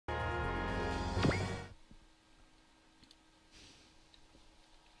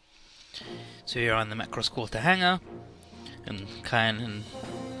So you're on the Macross Quarter hangar, and Kyan and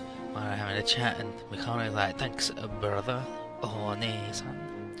are having a chat, and Mikano's like, "Thanks, brother." Oh,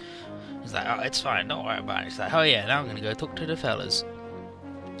 nee-san. He's like, "Oh, it's fine, don't worry about it." He's like, "Oh yeah, now I'm gonna go talk to the fellas."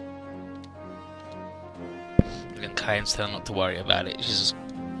 And Kyan's telling her not to worry about it. She's just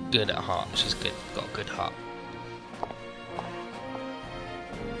good at heart. She's good, got a good heart.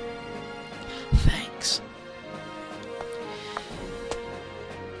 Thanks.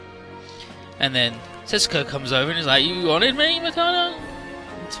 And then Setsuko comes over and is like, "You wanted me, Mikano?"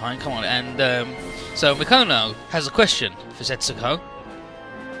 It's fine, come on. And so Mikano has a question for Setsuko.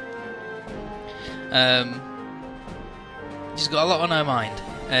 She's got a lot on her mind,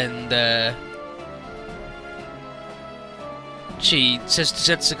 and she says to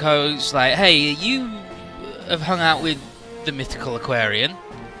Setsuko, she's like, "Hey, you have hung out with the mythical Aquarian,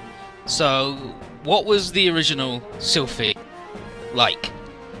 so what was the original Sylphie like?"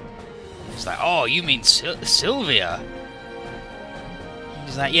 It's like, "Oh, you mean Sylvia?"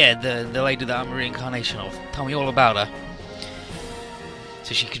 He's like, "Yeah, the lady that I'm a reincarnation of. Tell me all about her."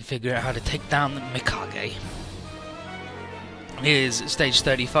 So she can figure out how to take down the Mikage. Here's stage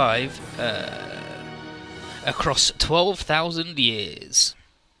 35, across 12,000 years.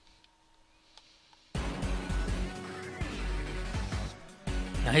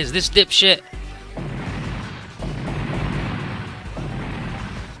 Now here's this dipshit.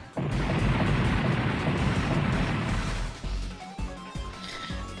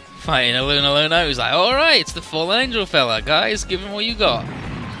 Fighting a Luna. He's like, "Alright, it's the Fallen Angel fella, guys, give him what you got."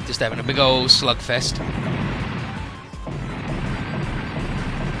 Just having a big old slugfest.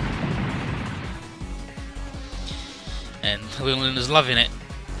 And Luna's loving it.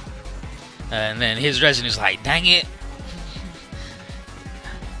 And then here's Resin, who's like, "Dang it.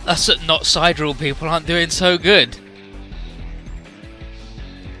 Us not sidereal people aren't doing so good."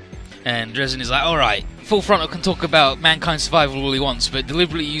 And Resin is like, "Alright, Full Frontal can talk about mankind's survival all he wants, but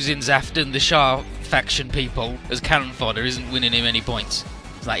deliberately using Zaft and the Shah faction people as cannon fodder isn't winning him any points."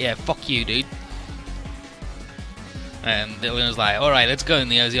 It's like, "Yeah, fuck you, dude." And Luna's like, "Alright, let's go,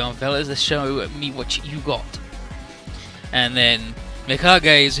 Neozeon fellas, let's show me what you got." And then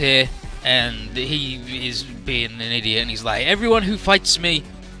Mikage is here, and he is being an idiot, and he's like, "Everyone who fights me..."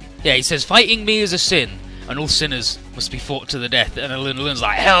 Yeah, he says, "Fighting me is a sin, and all sinners must be fought to the death." And Luna's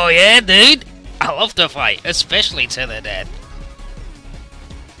like, "Hell yeah, dude! I love to fight, especially to the death."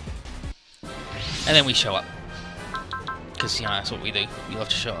 And then we show up. Because, you know, that's what we do. We love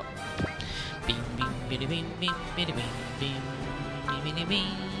to show up. Beam, beam, beam, beam, beam, beam, beam, beam, beam,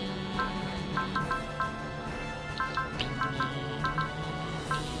 beam.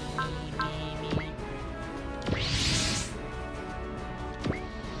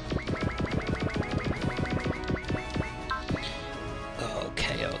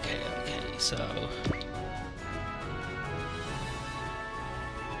 Okay, so over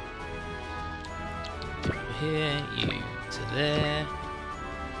here, you to there,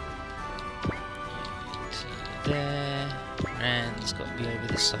 you to there, Rand's got to be over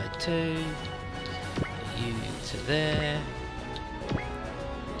this side too, you to there,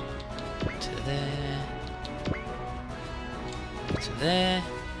 to there, to there.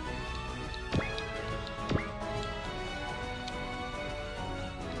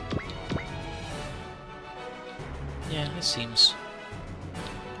 Yeah, this seems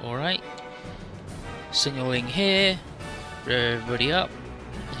alright. Signaling here, everybody up.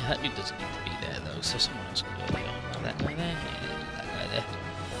 Yeah, that dude doesn't need to be there though, so someone else can go there. That guy there? Yeah, that guy there.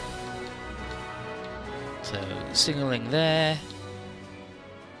 So, signaling there.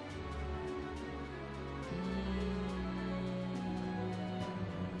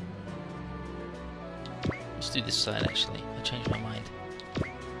 Let's do this side actually, I changed my mind.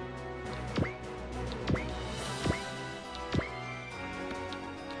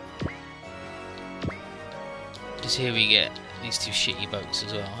 Because here we get these two shitty boats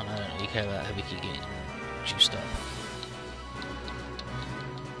as well, and I don't really care about how we keep getting juiced up.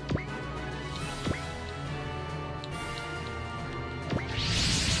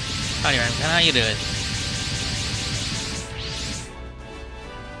 Hi Ramkan, how you doing?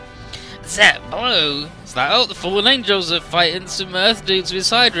 Zap, hello! It's like, "Oh, the Fallen Angels are fighting some Earth dudes with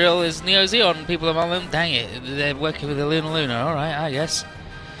Sidereal. There's Neozeon people among them. Dang it, they're working with the Luna. Alright, I guess."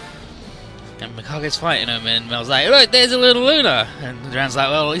 And Mikage's fighting him, and I was like, "Look, there's a little Luna!" And Duran's like,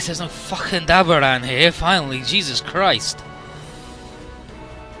 "Well, at least there's no fucking Dabaran here, finally, Jesus Christ."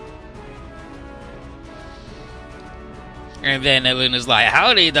 And then Luna's like,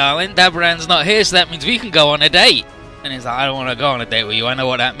 "Howdy, darling, Dabaran's not here, so that means we can go on a date." And he's like, "I don't want to go on a date with you, I know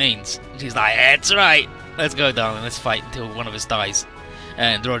what that means." And she's like, "That's right, let's go, darling, let's fight until one of us dies."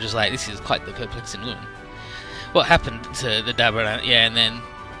 And they're all just like, this is quite the perplexing woman. What happened to the Dabaran? Yeah, and then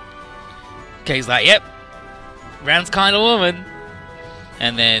Kay's like, yep, Ran's kind of woman.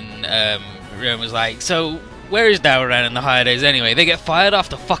 And then Ren was like, so where is Dabaran and the Higher Days anyway? They get fired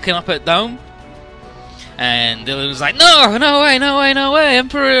after fucking up at Dome? And Dylan was like, no, no way, no way, no way.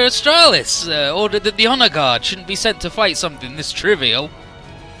 Emperor Astralis ordered that the Honor Guard shouldn't be sent to fight something this trivial.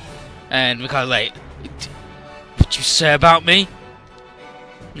 And Mikhail's like, what you say about me?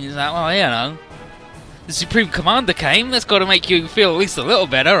 And he's like, well, you know, the Supreme Commander came. That's got to make you feel at least a little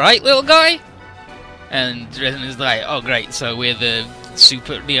better, right, little guy? And Dresden is like, oh, great, so we're the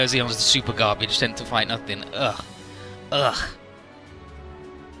super, Neo Zeon's the super garbage sent to fight nothing. Ugh. Ugh.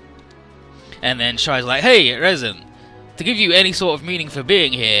 And then Shai's like, hey, Resin, to give you any sort of meaning for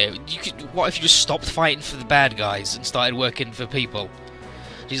being here, what if you just stopped fighting for the bad guys and started working for people?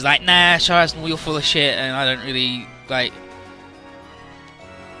 She's like, nah, Shai's you're full of shit and I don't really, like...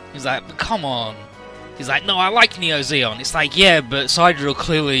 He's like, come on. He's like, no, I like Neo Zeon. It's like, yeah, but Sidril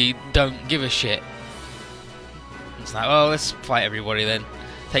clearly don't give a shit. It's like, well, let's fight everybody then.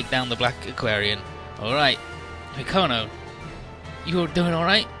 Take down the Black Aquarian. Alright. Mikono, you doing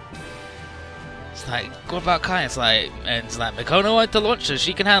alright? It's like, what about Kyan? It's like, Mikono went to launch her,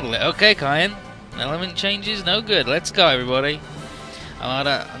 she can handle it. Okay, Kyan. Element changes, no good. Let's go, everybody.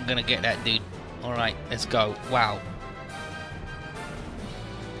 Amada, I'm gonna get that dude. Alright, let's go. Wow.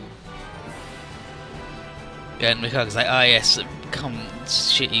 And Mikage's like, oh yes, come,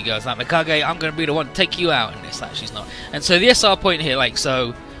 shit, you guys. Like, Mikage, I'm gonna be the one to take you out. And it's like, she's not. And so the SR point here, like,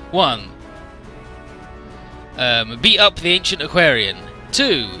 so, 1, beat up the Ancient Aquarian.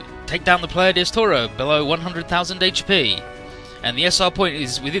 2, take down the Pleiades Toro below 100,000 HP. And the SR point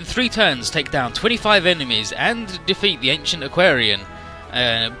is within 3 turns take down 25 enemies and defeat the Ancient Aquarian.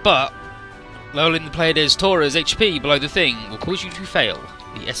 But lowering the Pleiades Toro's HP below the thing will cause you to fail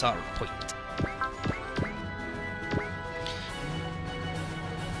the SR point.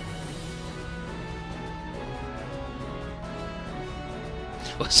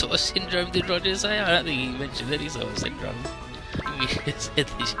 What sort of syndrome did Roger say? I don't think he mentioned any sort of syndrome. He said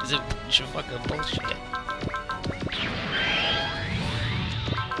this is a bunch of fucking bullshit.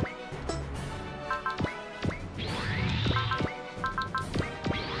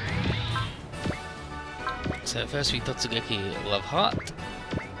 So first we Totsugeki Love Heart.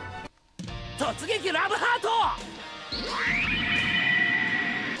 Totsugeki Love Heart!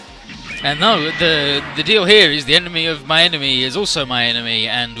 And no, the deal here is the enemy of my enemy is also my enemy,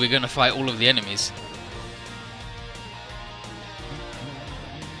 and we're going to fight all of the enemies.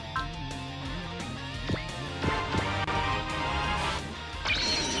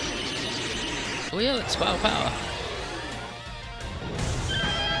 Oh yeah, let's power.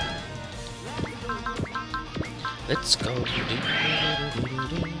 Let's go.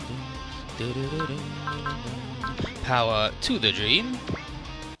 Power to the dream.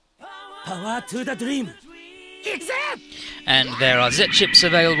 Power to the dream. Exact. And there are Z chips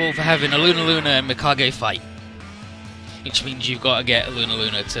available for having a Luna and Mikage fight, which means you've got to get a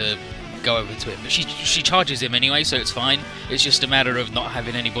Luna to go over to it. But she charges him anyway, so it's fine. It's just a matter of not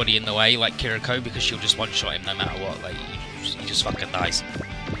having anybody in the way, like Kiriko, because she'll just one-shot him no matter what. Like he just fucking dies.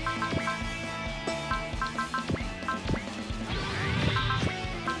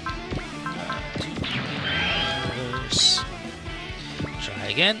 Try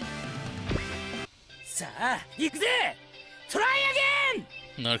again. Try again!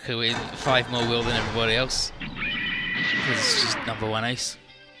 Naruto with 5 more will than everybody else. Because it's just #1 ace.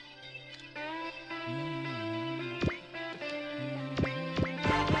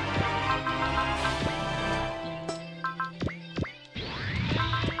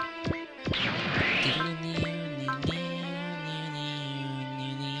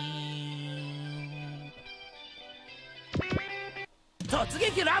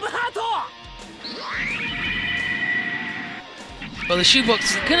 Well, the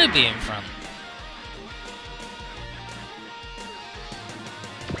shoebox isn't gonna be in front.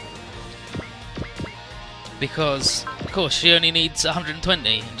 Because, of course, she only needs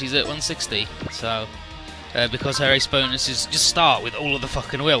 120 and she's at 160. So, because her ace bonus is just start with all of the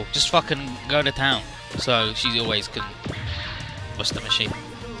fucking will. Just fucking go to town. So she always can bust the machine.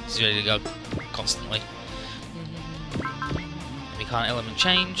 She's ready to go constantly. We can't element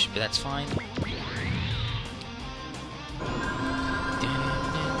change, but that's fine.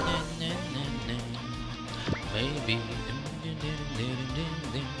 Maybe.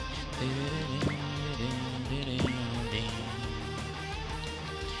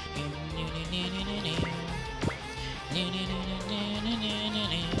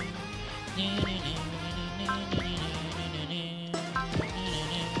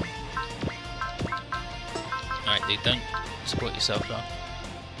 dude. Don't support yourself, though.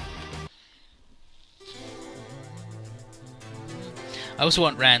 I also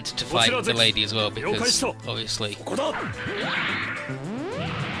want Rand to fight the lady as well, because obviously they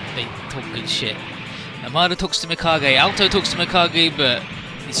talk good shit. Amada talks to Mikage, Alto talks to Mikage, but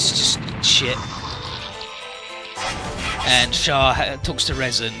it's just shit. And Shah talks to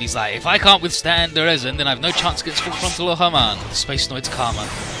Rezen. He's like, if I can't withstand the Rezen, then I have no chance against full frontal or Haman. The Space Noid's karma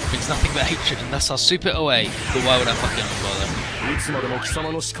brings nothing but hatred, and thus I'll sweep it away. But why would I fucking bother?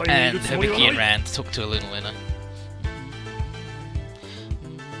 And Hibiki and Rand talk to a Luna Luna.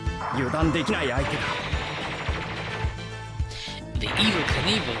 The Evil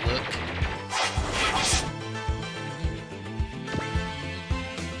Knievel look.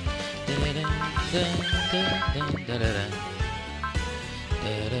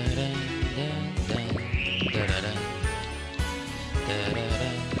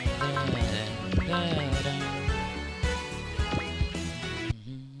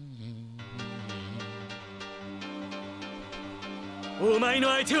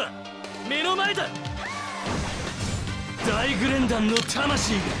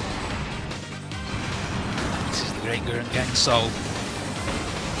 This is the Great Gurren Gang Soul.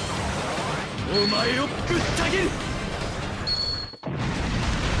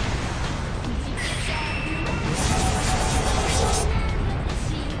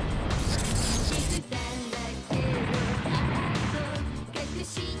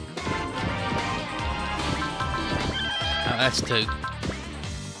 Oh, that's two.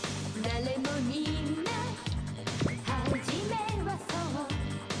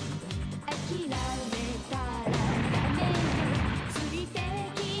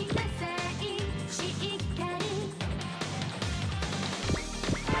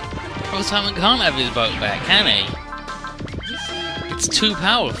 Well, Simon can't have his boat back, can he? It's too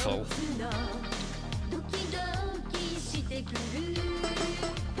powerful.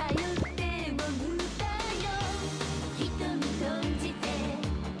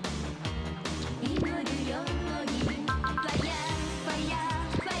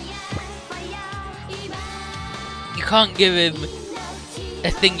 You can't give him a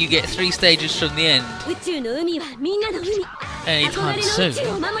thing you get 3 stages from the end anytime soon.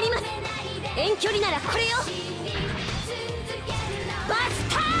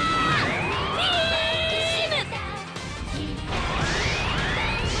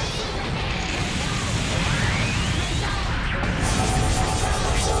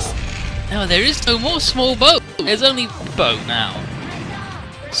 No, there is no more small boat. There's only boat now.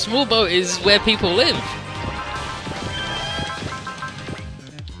 Small boat is where people live.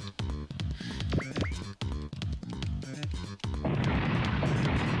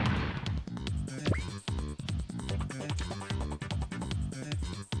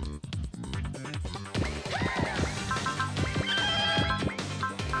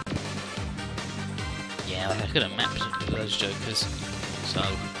 Yeah, I could have mapped those jokers, so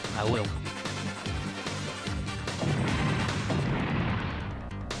I will.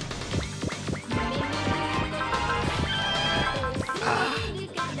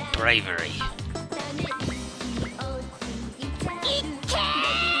 Bravery.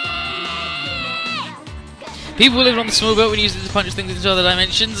 People lived on the small boat when used it to punch things into other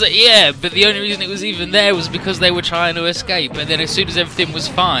dimensions. Yeah, but the only reason it was even there was because they were trying to escape. And then as soon as everything was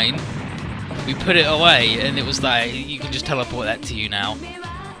fine, we put it away, and it was like, you can just teleport that to you now.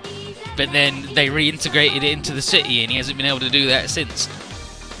 But then they reintegrated it into the city, and he hasn't been able to do that since.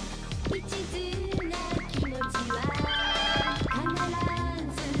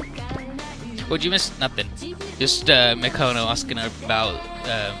 What'd you miss? Nothing. Just Mikono asking her about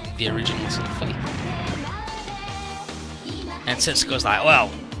the original Symphony. And Setsuko's like, well,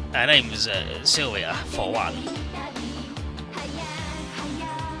 her name is Sylvia, for one.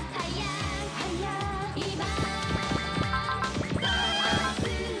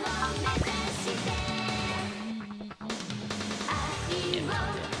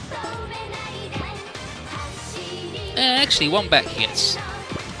 Actually, one back gets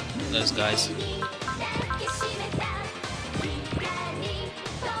those guys.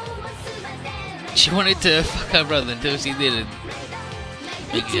 She wanted to fuck her brother until she didn't.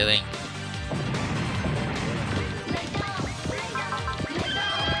 Big thing.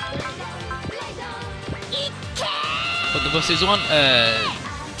 What the bosses want?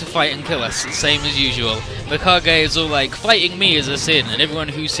 To fight and kill us, same as usual. Mikage is all like, fighting me is a sin, and everyone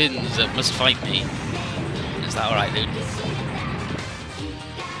who sins must fight me. Is that alright, dude?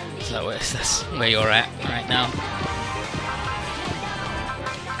 So that's where you're at right now.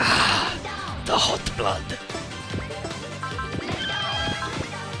 Ah, the hot blood.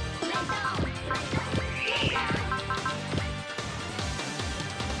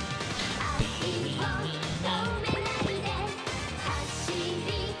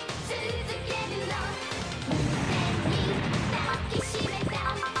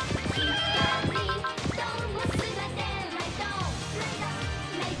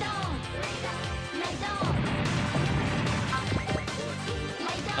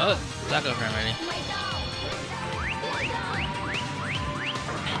 Oh, that got him ready.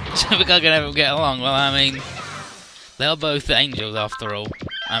 So we're not gonna ever get along. Well, I mean, they're both angels after all.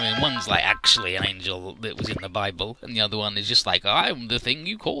 I mean, one's like actually an angel that was in the Bible, and the other one is just like, I'm the thing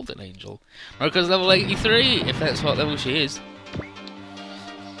you called an angel. Mariko's level 83, if that's what level she is.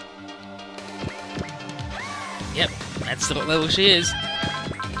 Yep, that's what level she is.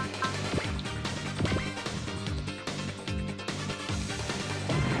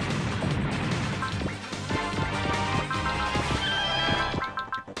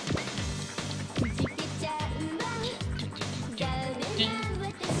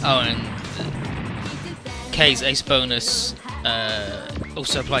 Oh, and K's ace bonus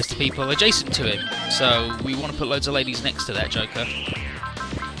also applies to people adjacent to him, so we want to put loads of ladies next to that Joker.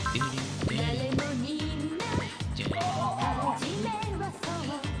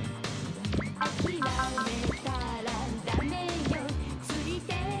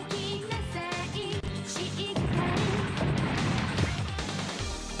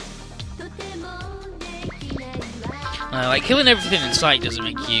 Like, killing everything in sight doesn't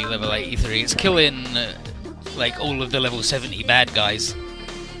make you level 83, it's killing, like, all of the level 70 bad guys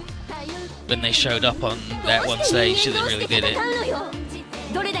when they showed up on that one stage that really did it.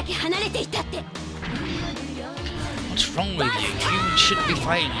 What's wrong with you? Humans shouldn't be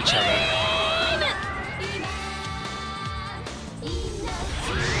fighting each other.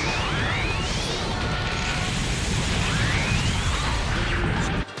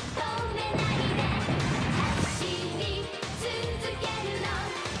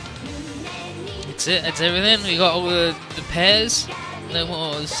 That's it, that's everything. We got all the pairs, no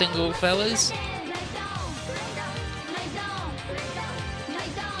more single fellas.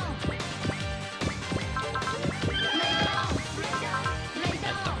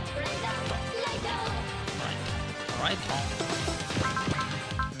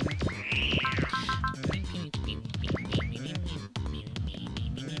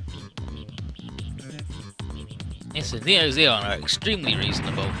 Yes, the Xeon are extremely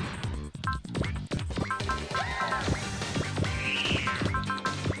reasonable.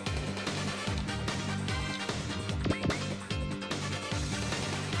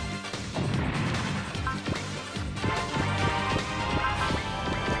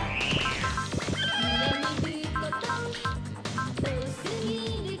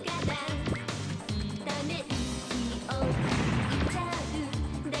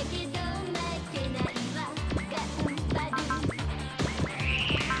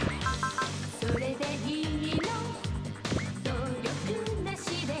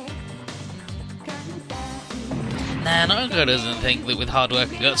 Nah, Naoko doesn't think that with hard work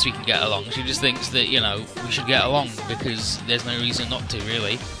and guts we can get along. She just thinks that, you know, we should get along because there's no reason not to,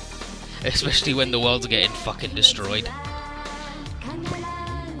 really. Especially when the world's getting fucking destroyed.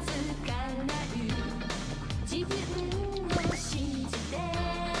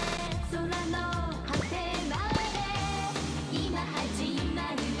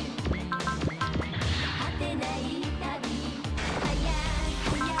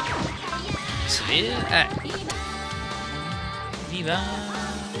 Severe act. Viva!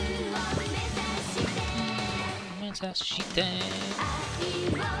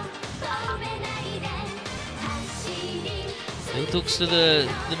 Who talks to the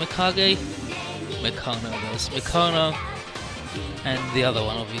Mikage? Mikano and the other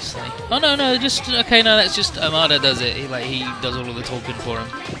one, obviously. Oh no, just okay. No, that's just Amada does it. He does all of the talking for him.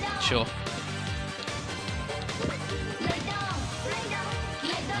 Sure.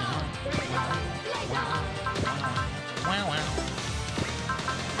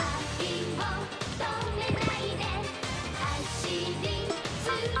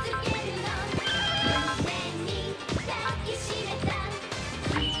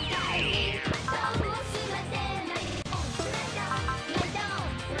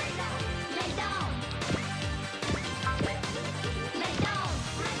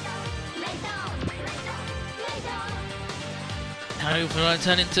 How do I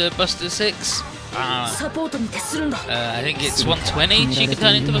turn into Buster 6? I think it's 120 she can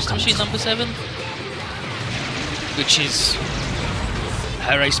turn into Buster Machine number 7. Which is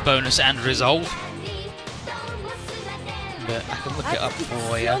her ace bonus and resolve. But I can look it up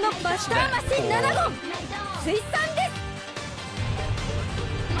for you. It's that for...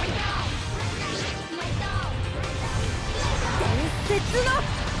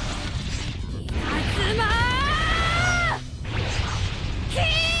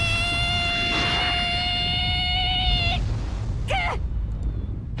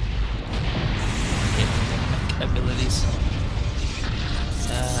 abilities.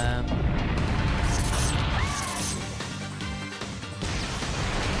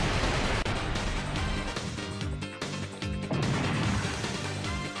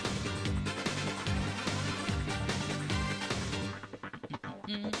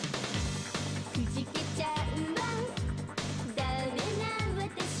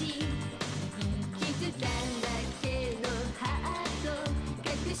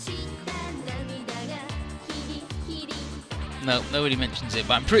 No, nobody mentions it,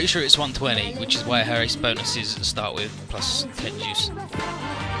 but I'm pretty sure it's 120, which is why her ace bonuses start with plus 10 juice.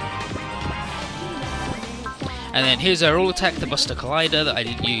 And then here's her all attack, the Buster Collider that I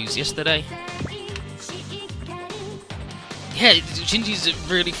didn't use yesterday. Yeah, Shinji's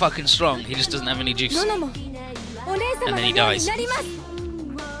really fucking strong, he just doesn't have any juice. And then he dies.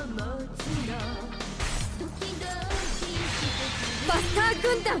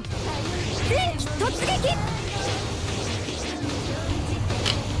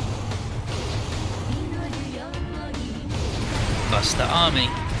 Buster Army.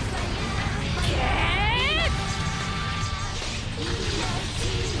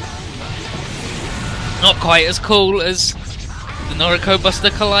 Not quite as cool as the Noriko Buster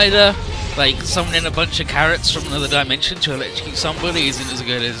Collider. Like, summoning a bunch of carrots from another dimension to electrocute somebody isn't as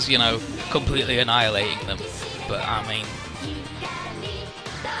good as, you know, completely annihilating them. But, I mean,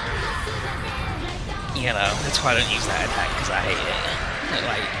 you know, that's why I don't use that attack, because I hate it.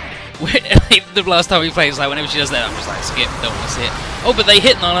 Like, the last time we played, it's like, whenever she does that, I'm just like, skip, don't want to see it. Oh, but they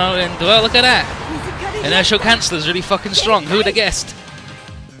hit Nono, and well, look at that! Inertial Canceller's really fucking strong, who would have guessed?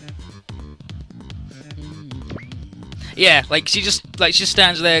 Yeah, like, she just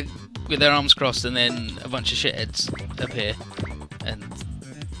stands there with their arms crossed, and then a bunch of shitheads appear, and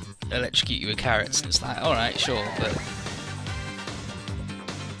electrocute you with carrots, and it's like, alright, sure, but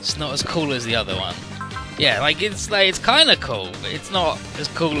it's not as cool as the other one. Yeah, like it's kind of cool, but it's not as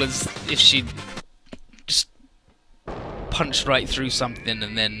cool as if she just punched right through something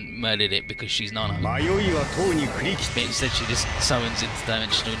and then murdered it because she's Nono. But instead she just summons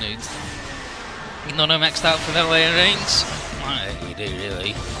interdimensional nudes. Nono maxed out for that layer range? I don't think you do,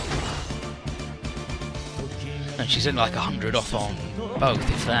 really. And she's in like 100 off on both,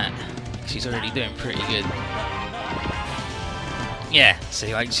 if that. She's already doing pretty good. Yeah,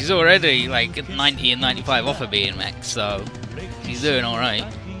 see, like, she's already, like, 90 and 95 off of being max, so she's doing alright.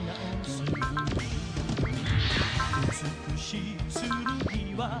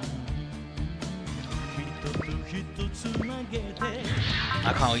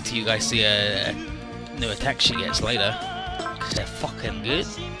 I can't wait till you guys see a new attack she gets later, because they're fucking good.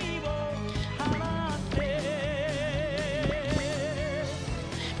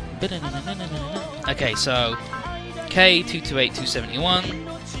 Okay, so K 228271.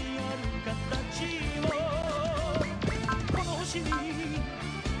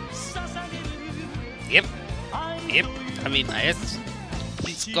 Yep. I mean, I guess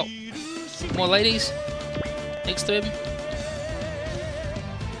he's got more ladies next to him.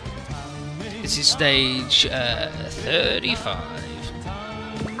 This is stage 35.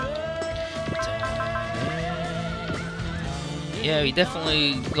 Yeah, we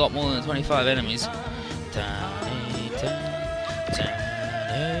definitely got more than 25 enemies.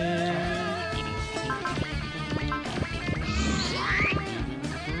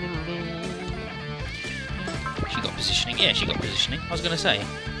 She got positioning. Yeah, she got positioning. I was gonna say,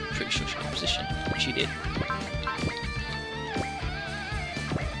 pretty sure she got positioning. She did.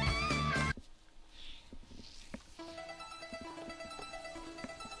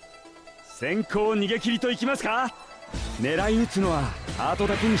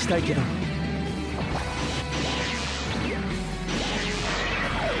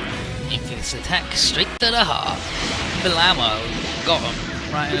 Infinite's attack straight to the heart. Bellamo got him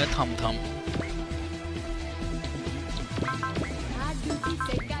right in a tum-tum.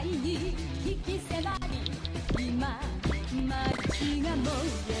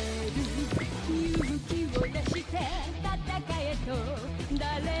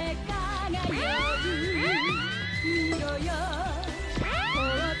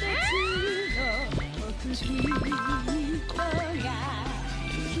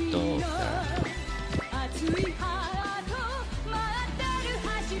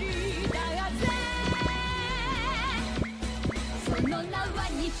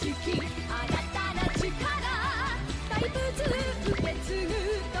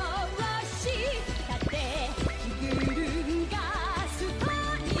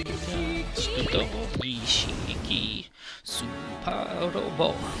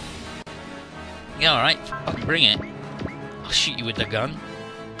 Yeah, alright, fucking bring it. I'll shoot you with the gun.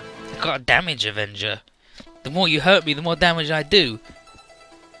 I've got a damage Avenger. The more you hurt me, the more damage I do.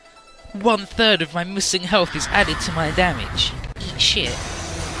 1/3 of my missing health is added to my damage. Eat shit.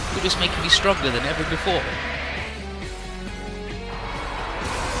 You're just making me stronger than ever before.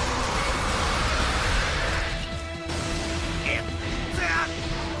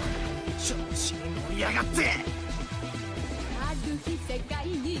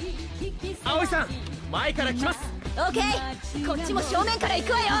 Aoi-san, 前から来ます。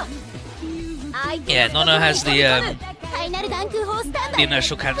Yeah, Nono has the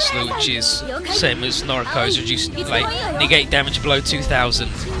inertial canceller, which is same as Noriko's, reducing like negate damage below 2000,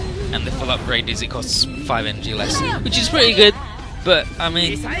 and the full upgrade is it costs 5 energy less, which is pretty good. But I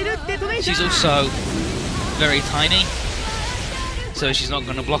mean, she's also very tiny, so she's not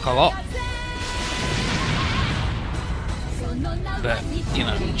going to block a lot. But you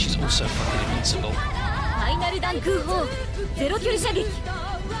know, she's also fucking invincible.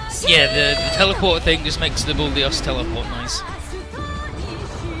 Yeah, the teleport thing just makes the Buldios teleport noise.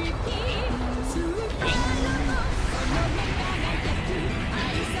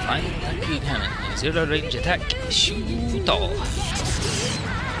 Zero range attack, shoot off.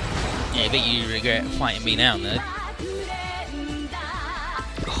 Yeah, I bet you regret fighting me now, nerd.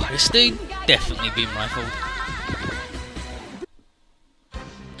 Oh, this dude definitely beam rifled.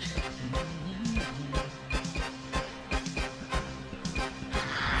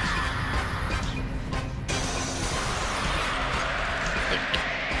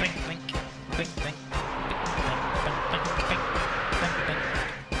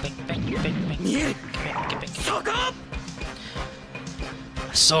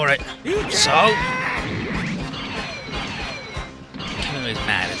 I saw it. So Kim is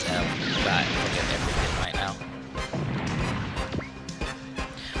mad as hell, but I forget everything right now.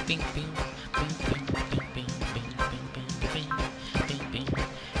 Bing bing bing bing bing bing bing bing bing bing bing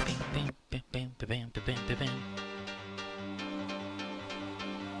bing bing bing bing bing.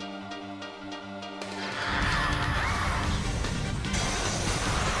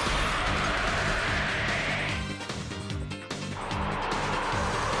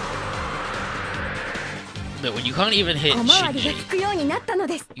 But when you can't even hit Shinji,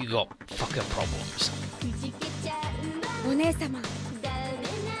 you got fucking problems.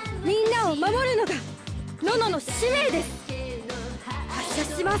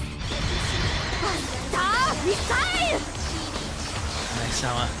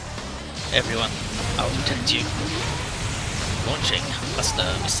 Sama, everyone, I'll protect you. Launching Buster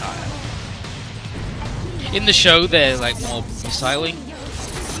Missile. In the show, they're like more missiling.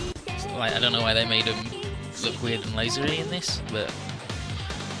 Like, I don't know why they made them look weird and lasery in this, but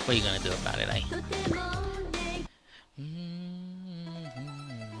what are you gonna do about it, eh?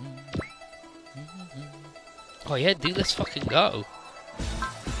 Oh yeah, dude, let's fucking go.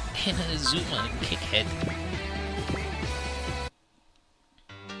 Inazuma, kickhead.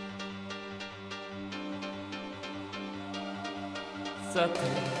 The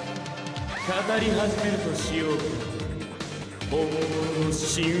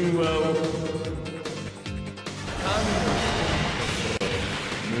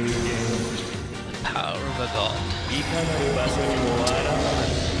power of a god.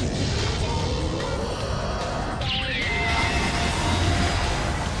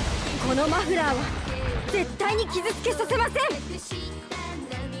 このマフラーは絶対に傷つけさせません。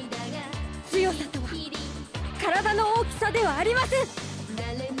強さとは体の大きさではありません。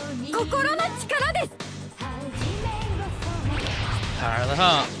心の力です。 Power of the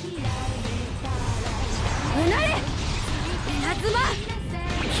heart. うなれ、稲妻、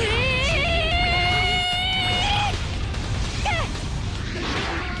キー。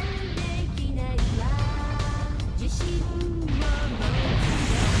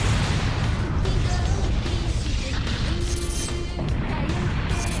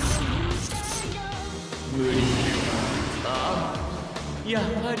 や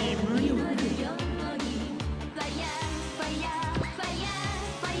はり無力。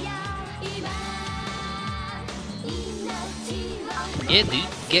 Yeah, dude,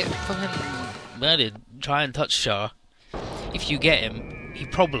 get fucking murdered. Try and touch Char. If you get him, he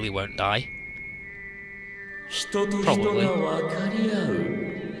probably won't die. Probably.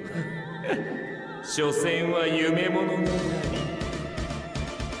 所詮は夢物語。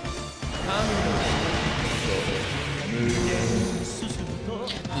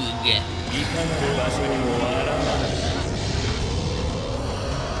Yeah.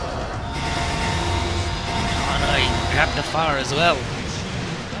 Oh no, he grabbed the fire as well.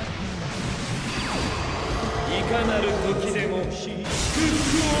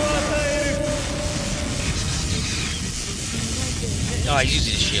 Oh, he's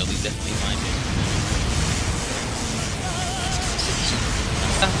using his shield, he's definitely fine.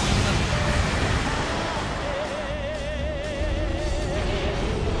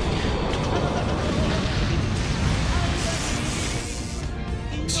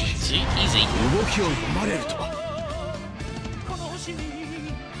 Easy. 動きを読まれるとは。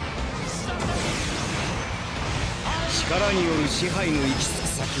力による支配の行き着く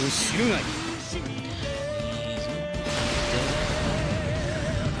先を知るがいい。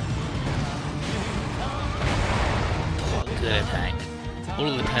rapid attack. All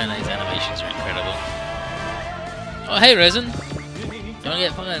of the turn-based animations are incredible. Oh, hey, Resin! You wanna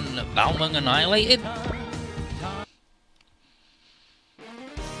get fucking Balmung annihilated?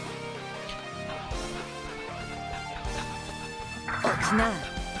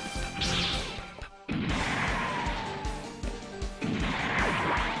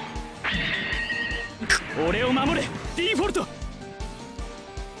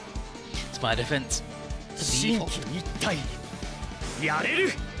 It's my defense. Default.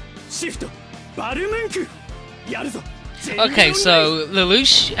 Okay, so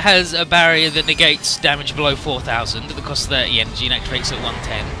Lelouch has a barrier that negates damage below 4,000 that costs 30 energy and activates at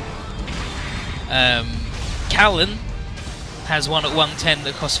 110. Callan has one at 110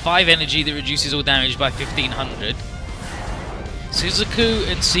 that costs 5 energy that reduces all damage by 1,500. Suzaku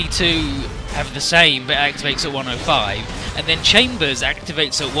and C2 have the same but activates at 105. And then Chambers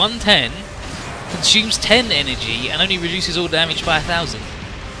activates at 110, consumes 10 energy and only reduces all damage by 1,000.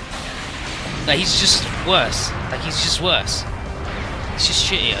 Like, he's just worse. He's just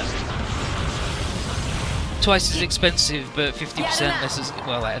shittier. Twice as expensive, but 50% less as,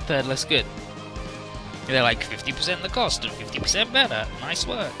 well, like a third less good. They're like 50% the cost and 50% better. Nice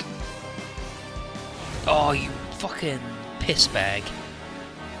work. Oh, you fucking piss bag.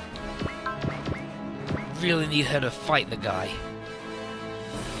 Really need her to fight the guy.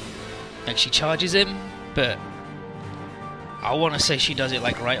 Like, she charges him, but I want to say she does it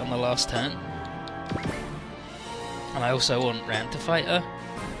like right on the last turn. And I also want Ran to fight her.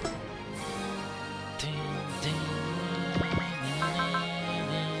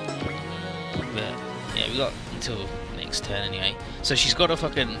 But yeah, we got until next turn anyway. So she's got to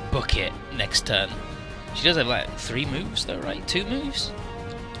fucking book it next turn. She does have like 3 moves though, right? 2 moves?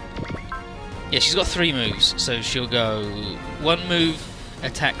 Yeah, she's got 3 moves. So she'll go 1 move,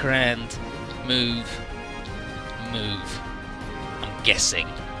 attack Rand, move, move. I'm guessing.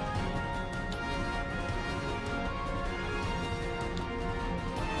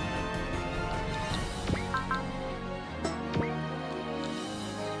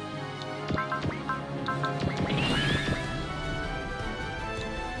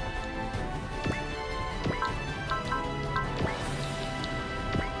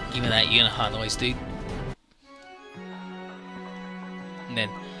 Give me that Unoha noise, dude. And then,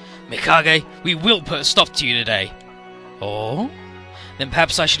 Mikage, we will put a stop to you today. Oh? Then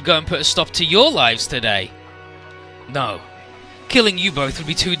perhaps I should go and put a stop to your lives today. No. Killing you both would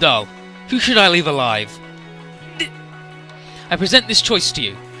be too dull. Who should I leave alive? I present this choice to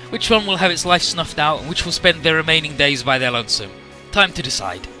you. Which one will have its life snuffed out and which will spend their remaining days by their lonesome? Time to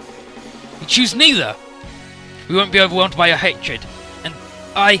decide. You choose neither. We won't be overwhelmed by your hatred.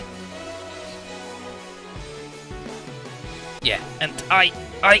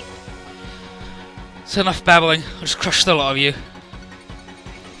 It's enough babbling. I'll just crush the lot of you.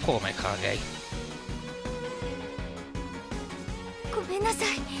 Poor Mikage.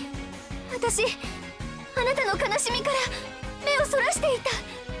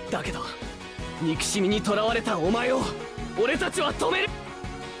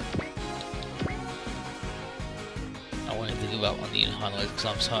 I wanted to give up on the Unoha noise because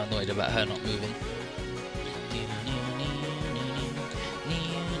I'm so annoyed about her not moving.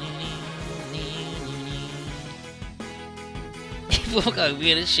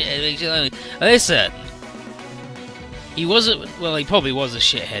 Listen, he wasn't, well, he probably was a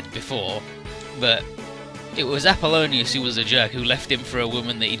shithead before, but it was Apollonius who was a jerk who left him for a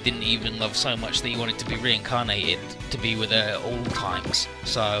woman that he didn't even love so much that he wanted to be reincarnated to be with her at all times.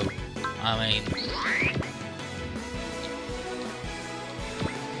 So, I mean...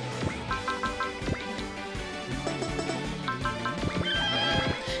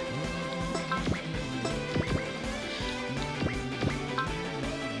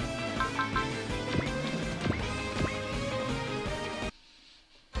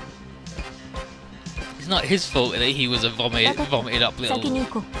 It's not his fault that he was a vomited up little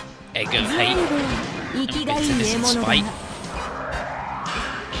egg of hate and bitterness and spite.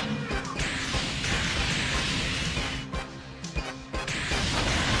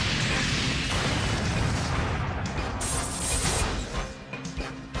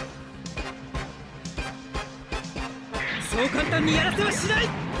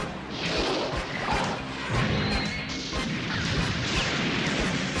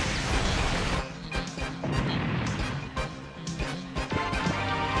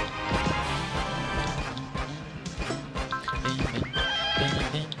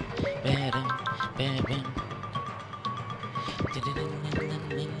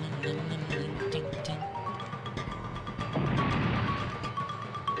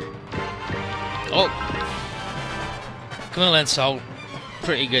 Oh! Come on, learn Soul.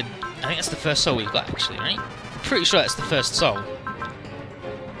 Pretty good. I think that's the first soul we've got, actually, right? Pretty sure that's the first soul.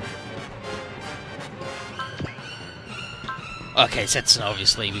 Okay, Setsun,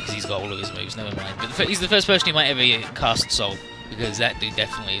 obviously, because he's got all of his moves, never mind. But he's the first person who might ever cast Soul, because that dude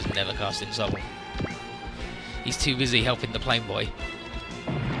definitely is never casting Soul. He's too busy helping the plain boy.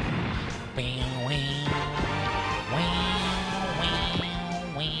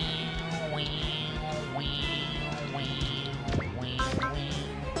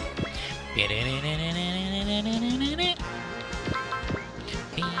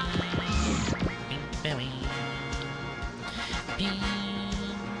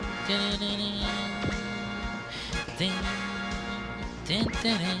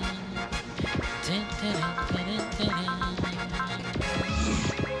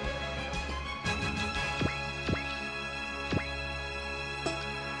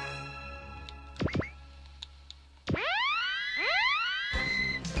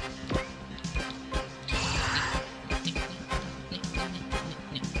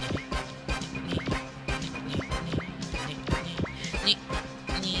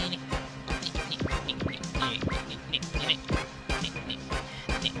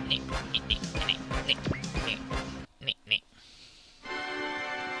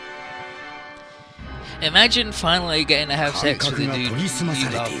 Imagine finally getting to have sex with a dude you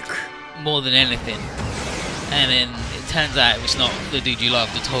love more than anything, and then it turns out it's not the dude you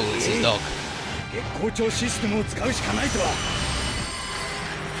loved at all, it's his dog.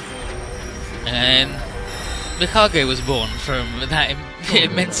 And Mikage was born from that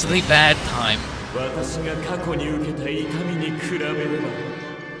immensely bad time.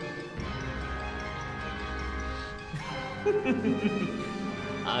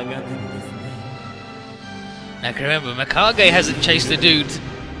 Now, can remember, Mikage hasn't chased the dude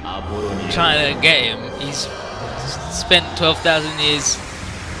trying to get him. He's spent 12,000 years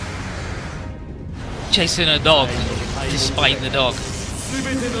chasing a dog, despite the dog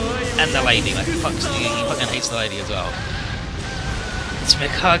and the lady. Like, he fucking hates the lady as well. It's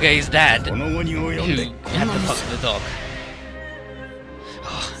Mikage's dad who had to fuck the dog.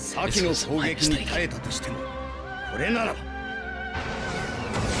 Oh, this was my mistake.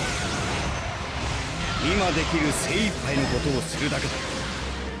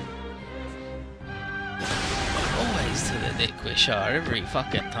 Always to the dick with Char every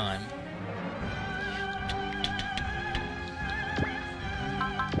fucking time.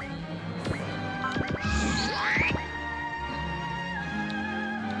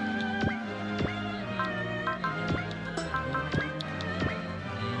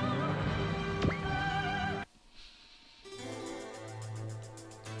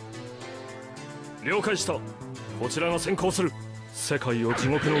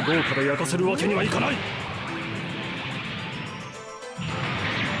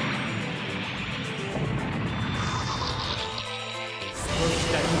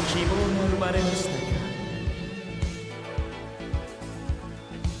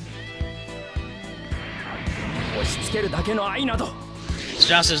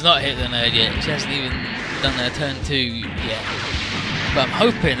 Strasser's not hit the nerd yet. She hasn't even done her turn 2 yet. But I'm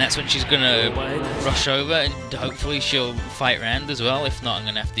hoping that's when she's gonna rush over, and hopefully she'll fight Rand as well. If not, I'm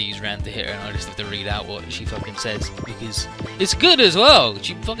gonna have to use Rand to hit her, and I'll just have to read out what she fucking says, because it's good as well.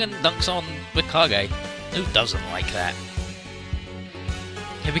 She fucking dunks on Mikage. Who doesn't like that?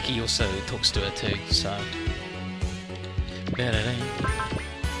 Hibiki also talks to her too, so.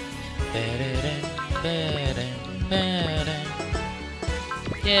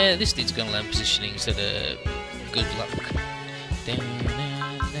 Yeah, this dude's gonna learn positioning instead of good luck.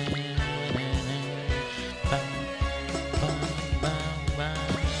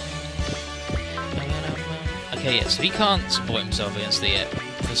 Okay, yeah, so he can't support himself against the Ep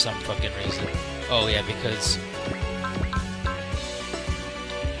for some fucking reason. Oh yeah, because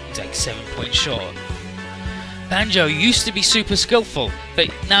he's like 7 points short. Banjo, you used to be super skillful, but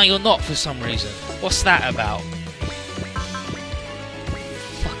now you're not for some reason. What's that about?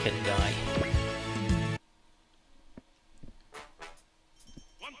 Fucking guy.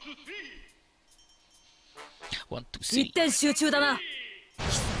 1, 2, 3. 一点集中だな。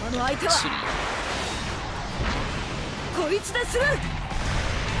貴様の相手はこいつでする。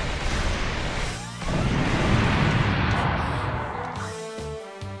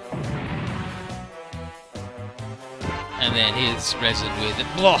And then here's Resin with,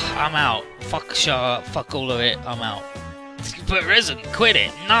 blah, I'm out. Fuck Sharp, fuck all of it, I'm out. But Resin, quit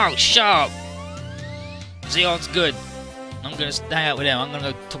it. No, Sharp. Zeon's good. I'm gonna hang out with him. I'm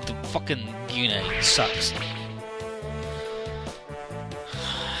gonna go talk to fucking Yune. He sucks.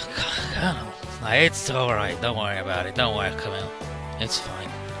 Colonel, Like, it's alright, don't worry about it, don't worry, Camille. It's fine.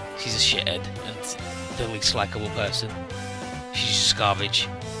 She's a shithead, and the least likeable person. She's just garbage.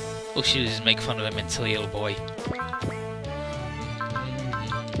 All she does is make fun of a mentally ill boy.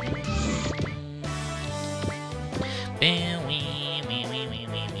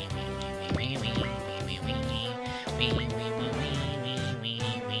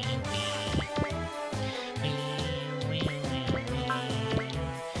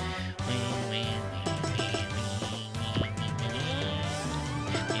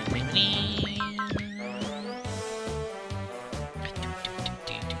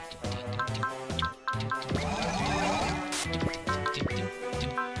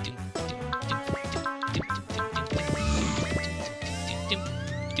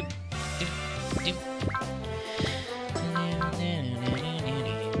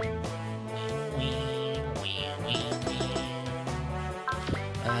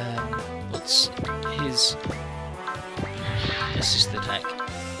 What's his assist attack?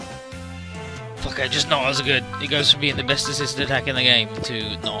 Fuck, I just not as good. It goes from being the best assist attack in the game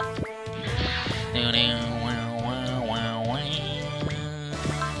to not.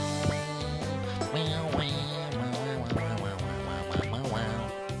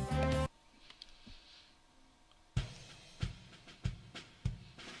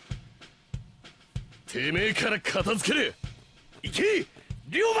てめえから片付ける。行け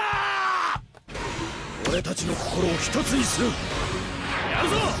龍馬。俺たちの心を一つにする。やる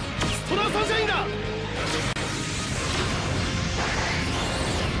ぞストラーサンシャインだ。ス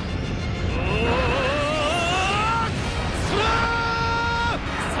トラー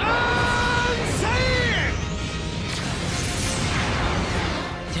サンシャイン。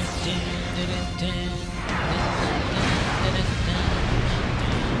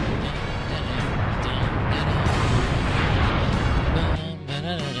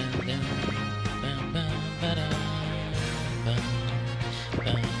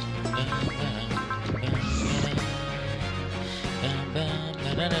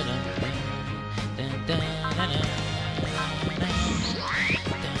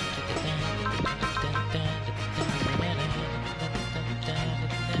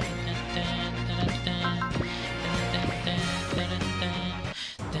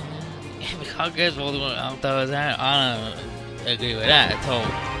I guess we'll throw that. I don't agree with that at all.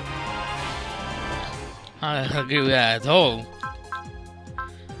 I don't agree with that at all.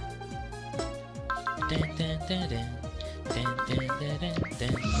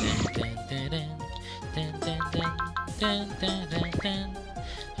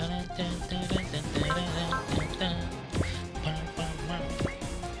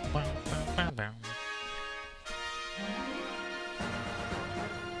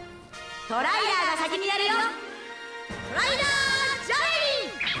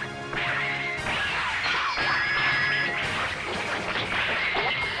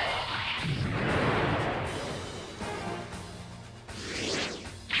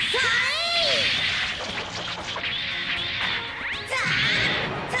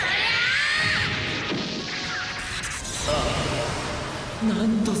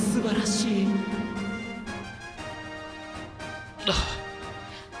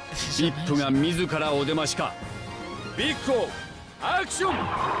ビップが自らお出ましか。ビッグオアクション。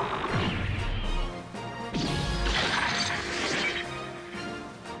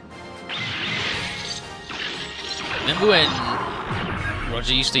Remember when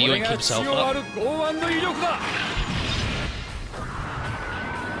Roger used to yoink himself up?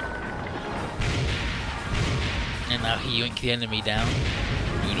 And now he yoinked the enemy down.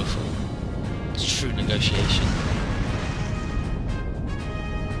 Beautiful. It's true negotiation.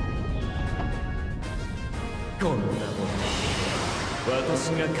 こんなもの私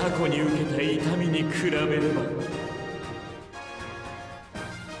が過去に受けた痛みに比べれば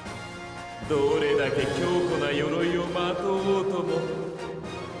どれだけ強固な鎧をまとおうとも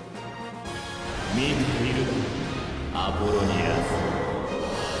見ているだアポロニアス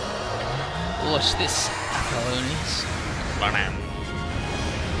Watch this, Apollonius. Bam.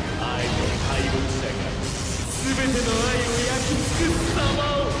 愛の敗北者が全ての愛を焼き尽くす様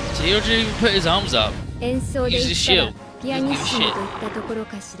を So he already even put his arms up. 演奏で Use 言 his ったら shield. ピアニッシモといったところ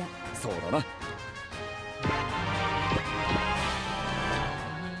かしら。そうだな。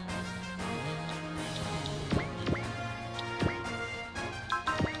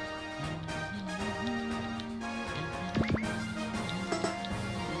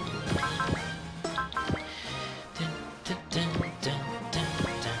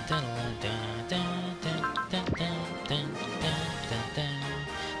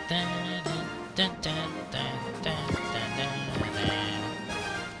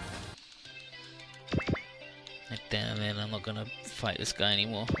not gonna fight this guy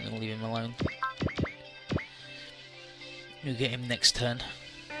anymore. I'm gonna leave him alone. We'll get him next turn.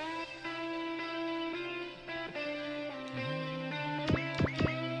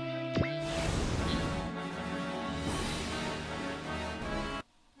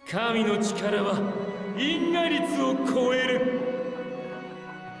 Kami no chikara wa inga ritsu o koeru.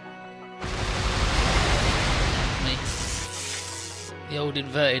 The old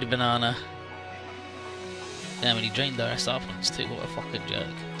inverted banana. Damn, and he drained our SR points too. What a fucking jerk.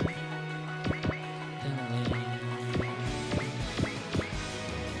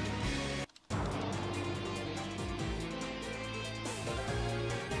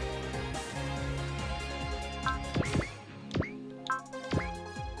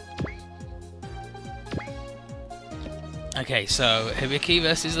 Okay, so Hibiki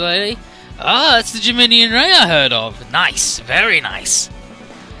versus the lady. Ah, that's the Geminian Ray I heard of. Nice, very nice.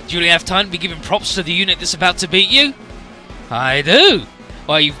 Do you really have time to be giving props to the unit that's about to beat you? I do.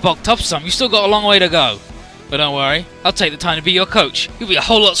 Well, you've bulked up some. You've still got a long way to go. But don't worry, I'll take the time to be your coach. You'll be a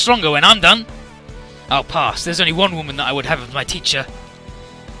whole lot stronger when I'm done. I'll pass. There's only one woman that I would have as my teacher.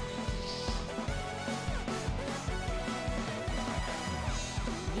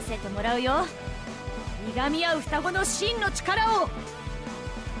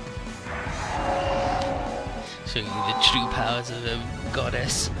 Showing you the true powers of a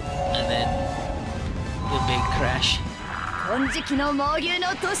goddess, and then the big crash.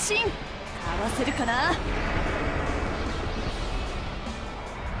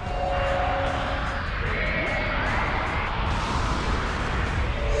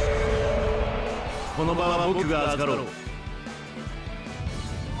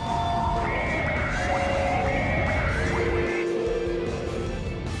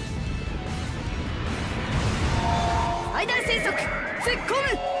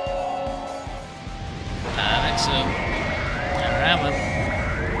 Excellent. Around him.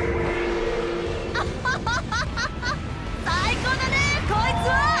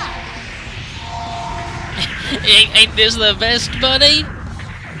 Ain't this the best, buddy?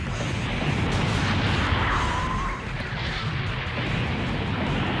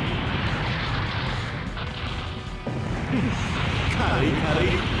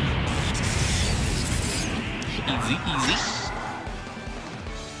 Easy, easy.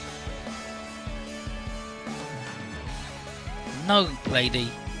 No, lady.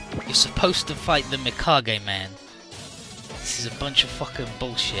 You're supposed to fight the Mikage man. This is a bunch of fucking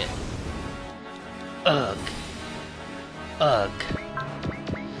bullshit. Ugh. Ugh.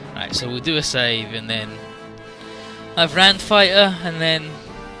 Right, so we'll do a save and then have Rand Fighter and then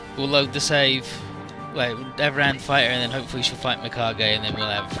we'll load the save. Wait, we'll have Rand Fighter and then hopefully she'll fight Mikage and then we'll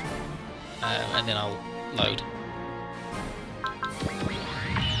have... and then I'll load.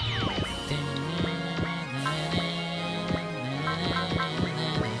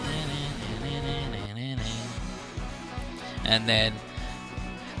 And then...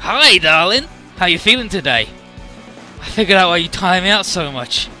 Hi, darling! How you feeling today? I figured out why you tire me out so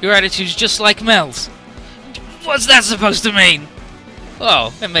much. Your attitude's just like Mel's. What's that supposed to mean?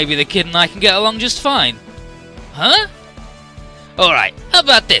 Oh, then maybe the kid and I can get along just fine. Huh? Alright, how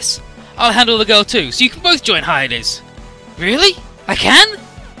about this? I'll handle the girl too, so you can both join hideouts. Really? I can?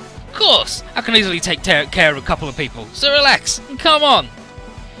 Of course, I can easily take care of a couple of people, so relax and come on.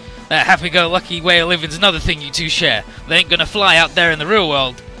 That happy-go-lucky way of living's another thing you two share. They ain't gonna fly out there in the real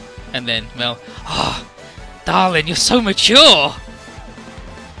world. And then Mel, oh, darling, you're so mature.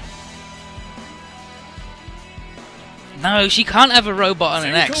 No, she can't have a robot on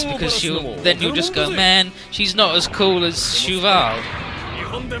an X because then you'll just go, man, she's not as cool as Cheval.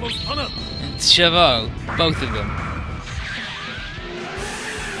 And Cheval, both of them.